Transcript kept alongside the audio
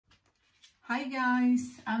Hi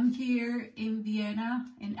guys, I'm here in Vienna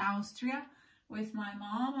in Austria with my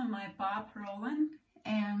mom and my pop Roland,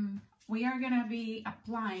 and we are gonna be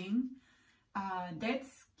applying Dead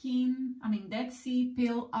Sea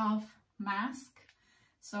Peel Off mask,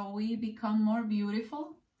 so we become more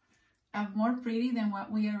beautiful and more pretty than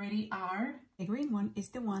what we already are. The green one is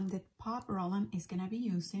the one that Pop Roland is gonna be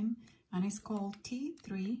using, and it's called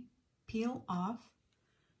T3 Peel Off.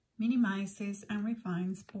 Minimizes and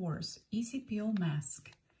refines pores, easy peel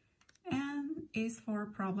mask, and is for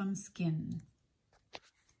problem skin.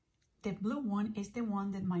 The blue one is the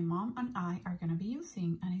one that my mom and I are gonna be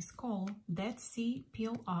using, and it's called Dead Sea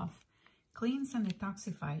Peel Off, cleans and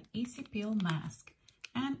detoxify, easy peel mask,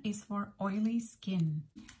 and is for oily skin.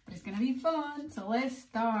 But it's gonna be fun, so let's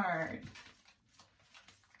start.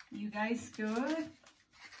 You guys good?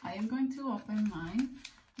 I am going to open mine.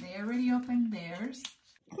 They already opened theirs.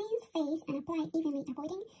 Cleanse face and apply evenly,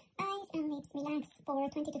 avoiding eyes and lips. Relax for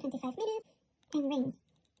 20 to 25 minutes and rinse.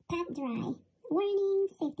 Pat dry. Warning,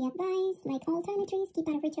 safety advice, like all toiletries, keep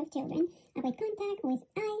out of reach of children. Avoid contact with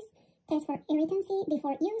eyes. Test for irritancy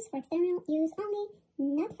before use, for external use only,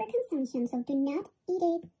 not for consumption, so do not eat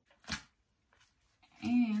it.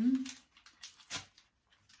 And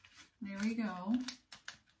there we go.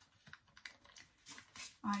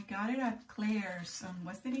 I got it at Claire's.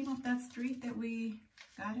 What's the name of that street that we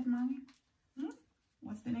got it, Mommy?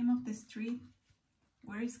 What's the name of the street?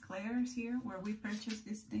 Where is Claire's here, where we purchased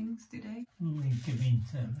these things today?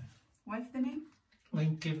 Linkevinter. What's the name?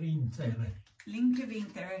 Linkevinter.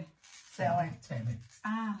 Linkevinter Seller.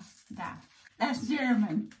 Ah, that's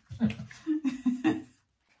German.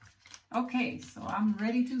 Okay, so I'm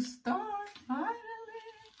ready to start, finally.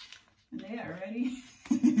 And they are ready.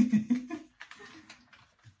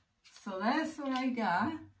 So that's what I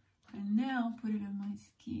got. And now put it on my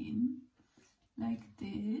skin like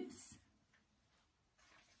this.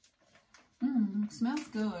 Smells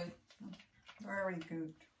good. Very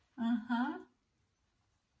good.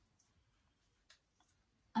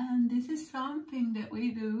 And this is something that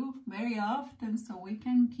we do very often so we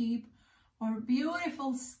can keep our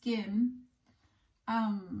beautiful skin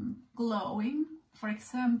glowing. For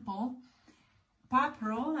example, Pop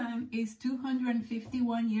Roland is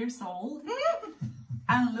 251 years old.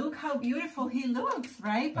 And look how beautiful he looks,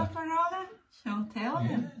 right, Papa Roland? So tell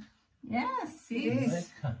him. Yes, see? Like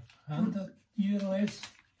 100 years less.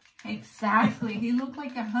 Exactly. He looked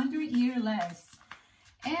like 100 years less.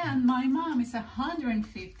 And my mom is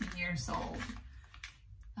 150 years old.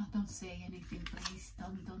 Oh, don't say anything, please.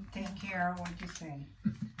 Don't Take care of what you say.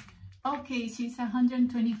 Okay, she's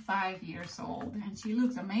 125 years old, and she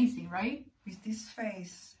looks amazing, right? With this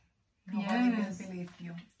face, nobody will believe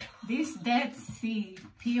you. This Dead Sea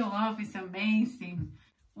Peel Off is amazing.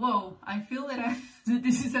 Whoa, I feel that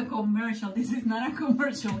this is a commercial. This is not a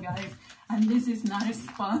commercial, guys. And this is not a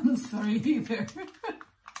sponsor either.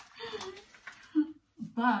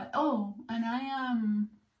 But, oh, and I am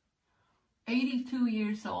 82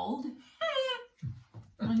 years old.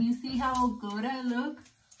 And you see how good I look?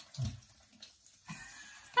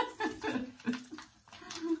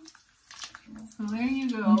 So there you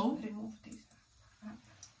go. Remove this.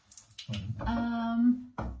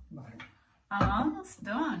 I'm almost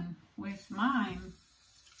done with mine.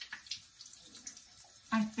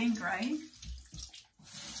 I think, right?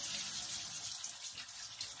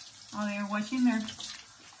 Oh, they're washing their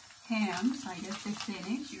hands. I guess they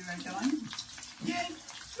finished. You are done? Yes.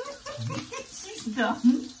 She's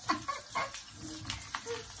done.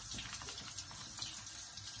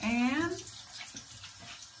 And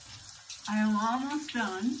I am almost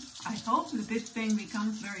done. I hope that this thing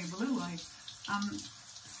becomes very blue. I'm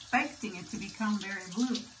expecting it to become very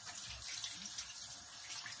blue.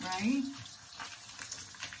 Right?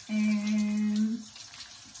 And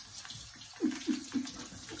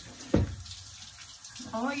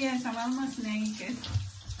oh yes, I'm almost naked.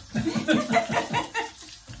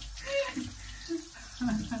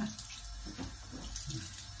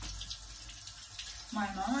 My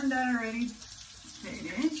mom and dad already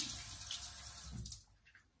finished.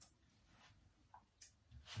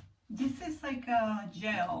 This is like a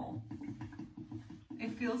gel.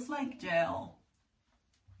 It feels like gel.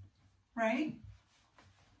 Right?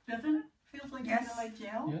 Doesn't it? Feels like kind of like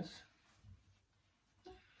gel? Yes.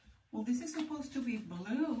 Well, this is supposed to be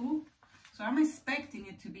blue, so I'm expecting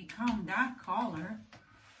it to become that color.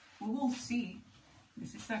 We will see.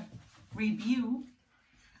 This is a review.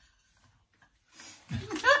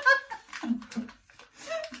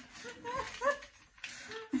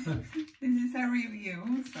 This is a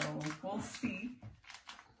review, so we'll see.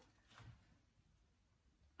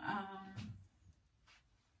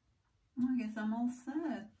 I guess I'm all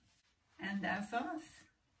set. And that's us.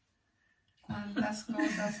 ¿Cuántas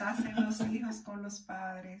cosas hacen los hijos con los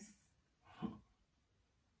padres?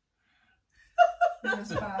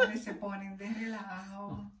 Los padres se ponen de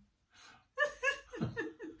relajo.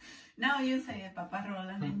 Now you say it, Papa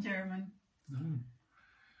Roland, in German. No.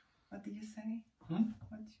 What did you say? Hm?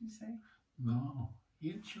 What did you say? No.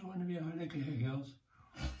 Jetzt schauen wir alle gleich aus.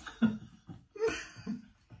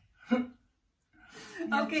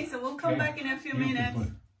 Okay, so we'll come back in a few minutes.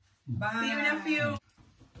 Bye. See you in a few.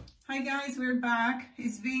 Hi guys, we're back.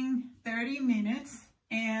 It's been 30 minutes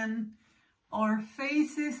and our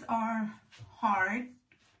faces are hard,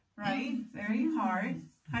 right? Very hard.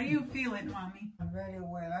 How do you feel it, Mommy? Very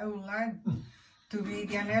well. I would like to be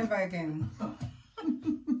Dianelva again.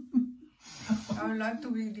 I would like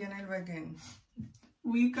to be Dianelva again.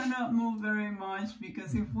 We cannot move very much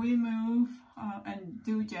because if we move and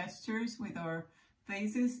do gestures with our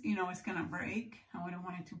faces, you know, it's gonna break and we don't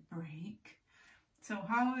want it to break. So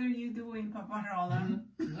how are you doing, Papa Roland?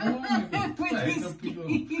 With his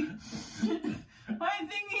skin? I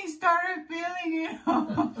think he started peeling it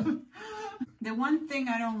off. The one thing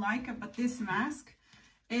I don't like about this mask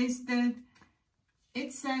is that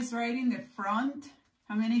it says right in the front,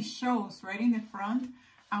 I mean it shows right in the front,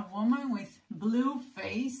 a woman with blue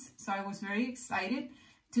face. So I was very excited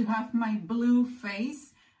to have my blue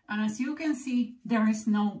face. And as you can see, there is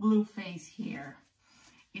no blue face here.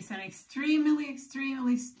 It's an extremely,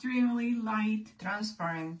 extremely, extremely light,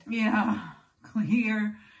 Transparent. yeah,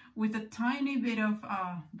 clear, with a tiny bit of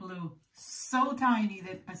blue. So tiny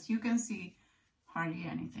that, as you can see, hardly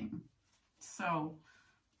anything. So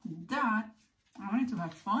that, I wanted to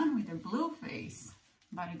have fun with the blue face,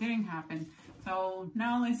 but it didn't happen. So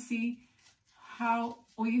now let's see how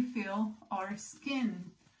we feel our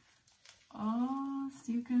skin. Oh, as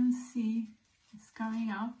you can see, it's coming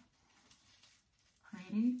up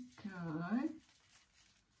pretty good.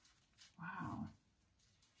 Wow.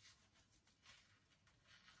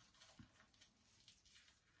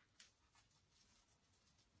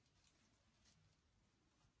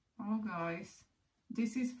 Oh, guys,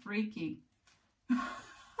 this is freaky.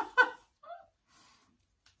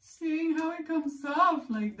 Seeing how it comes off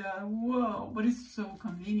like that. Whoa, but it's so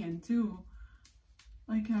convenient too.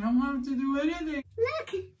 Like, I don't have to do anything.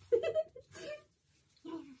 Look!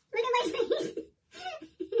 Look at my face!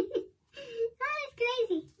 Oh, it's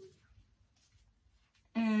crazy!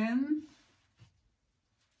 And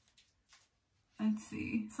let's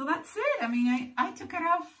see. So that's it. I mean, I took it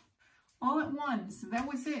off all at once. That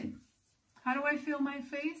was it. How do I feel my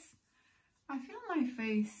face? I feel my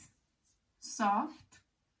face soft.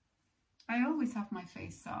 I always have my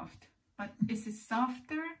face soft. But is it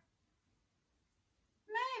softer?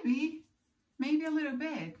 Maybe a little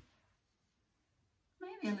bit.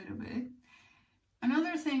 Maybe a little bit.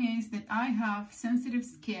 Another thing is that I have sensitive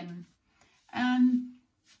skin. And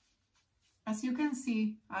as you can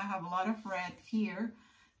see, I have a lot of red here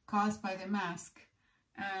caused by the mask.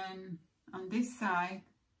 And on this side,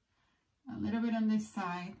 a little bit on this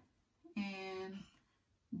side, and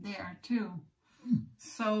there too.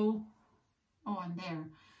 So, oh, and there.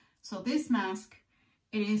 So this mask,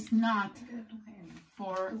 it is not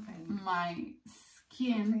for my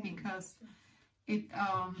skin because it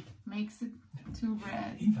makes it too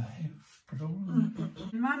red.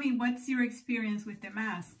 Mommy, what's your experience with the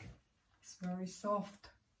mask? It's very soft.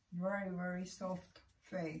 Very, very soft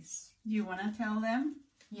face. You want to tell them?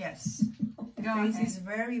 Yes. The Go face ahead. is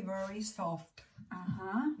very, very soft.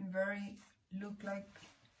 Uh-huh. Very, look like...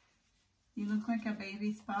 You look like a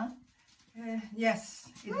baby spot. Yes,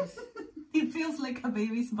 it is. It feels like a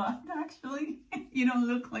baby spot, actually. You don't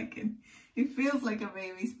look like it. It feels like a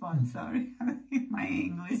baby spot, sorry. My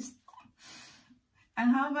English.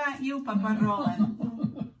 And how about you, Papa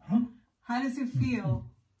Roland? How does it feel?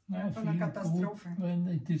 I feel good when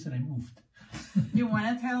it is removed. You want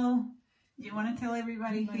to tell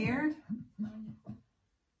everybody here?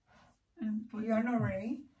 You are not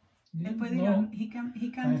ready? No, He can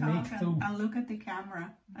I talk make too. and look at the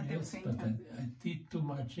camera at the yes, same but time. I did too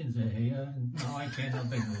much in the hair and now I cannot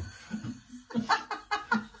remove.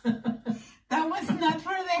 That was not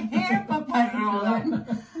for the hair, Papa Roland.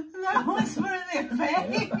 That was for the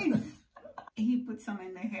face. He put some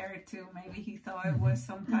in the hair too. Maybe he thought it was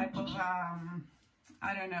some type of,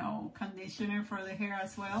 I don't know, conditioner for the hair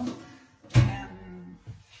as well.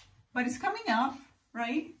 But it's coming off,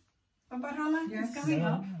 right? Papa Roland, Yes. it's coming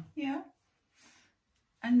off. Yeah.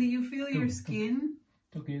 And do you feel your skin?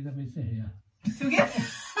 Together with the hair. Together.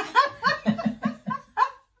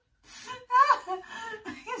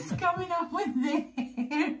 It's coming up with the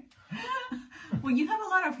hair. Well, you have a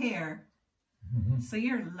lot of hair. Mhm. So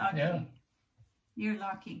you're lucky. Yeah. You're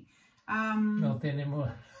lucky. Not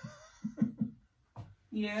anymore.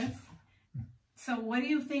 Yes. So what do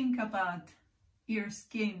you think about your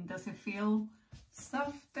skin? Does it feel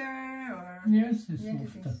softer or Yes, it's Yes,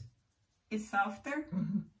 it softer. is. it's softer?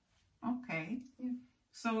 Mhm. Okay. Yeah.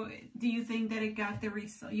 So do you think that it got the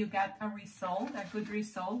result? You got a result, a good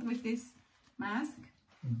result with this mask?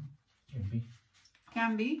 Can be.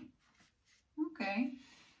 Can be. Okay.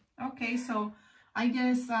 Okay. So I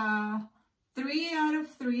guess 3 out of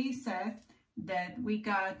 3 said that we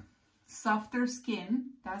got softer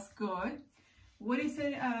skin. That's good. What is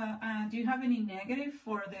it? Do you have any negative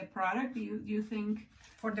for the product? Do you think?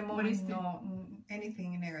 For the What is moment, the- no,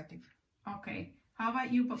 anything negative. Okay. How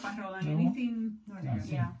about you, Papa Roland? No. Anything? No Nothing.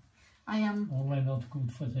 negative. Yeah. I am. Only not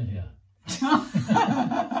good for the hair.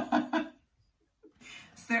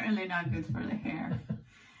 Certainly not good for the hair.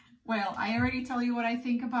 Well, I already told you what I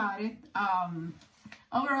think about it.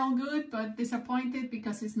 Overall good, but disappointed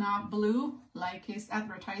because it's not blue like it's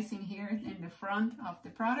advertising here in the front of the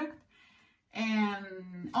product.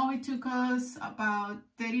 And it took us about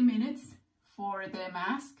 30 minutes for the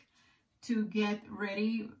mask to get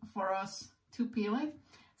ready for us to peel it.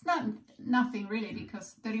 It's nothing really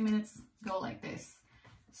because 30 minutes go like this.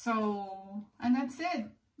 So, and that's it.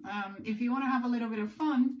 If you want to have a little bit of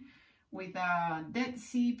fun with a Dead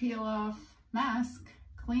Sea peel off mask,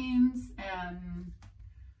 cleans and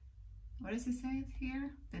what does it say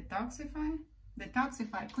here? Detoxify,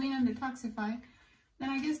 clean and detoxify. Then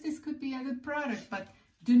I guess this could be a good product, but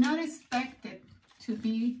do not expect it to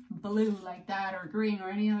be blue like that or green or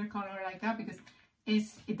any other color like that because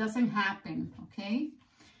it doesn't happen, okay?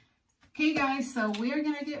 Okay guys, so we're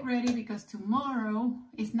gonna get ready because tomorrow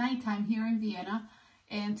is nighttime here in Vienna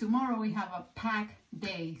and tomorrow we have a pack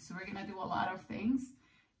day. So we're gonna do a lot of things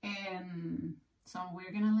and so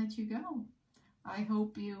we're gonna let you go. I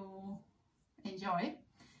hope you enjoy it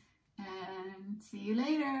and see you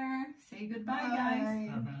later. Say goodbye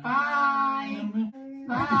guys. Bye.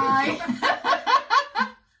 Bye.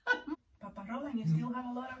 Papa Roland, you still have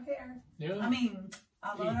a lot of hair. Yeah. I mean,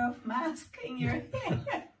 a lot of mask in your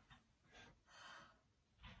hair.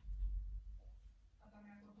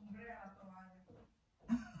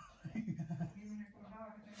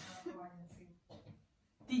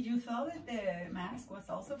 Did you thought that the mask was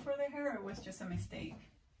also for the hair or was just a mistake?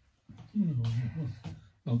 No,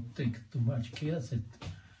 don't take too much care.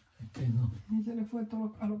 Y se le fue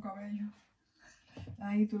todo a los cabellos.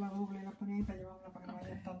 Ahí tú la doble y la pones para llevarla para que no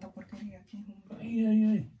haya tanta porquería aquí. Ay, ay,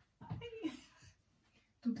 ay.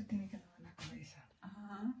 Tú te tienes que lavar la cabeza.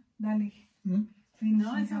 Dale. Finish,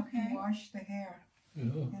 No, it's you have okay. to wash the hair. Yeah.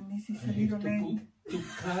 And this is I a little have to late. put 2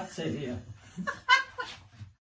 cuts here.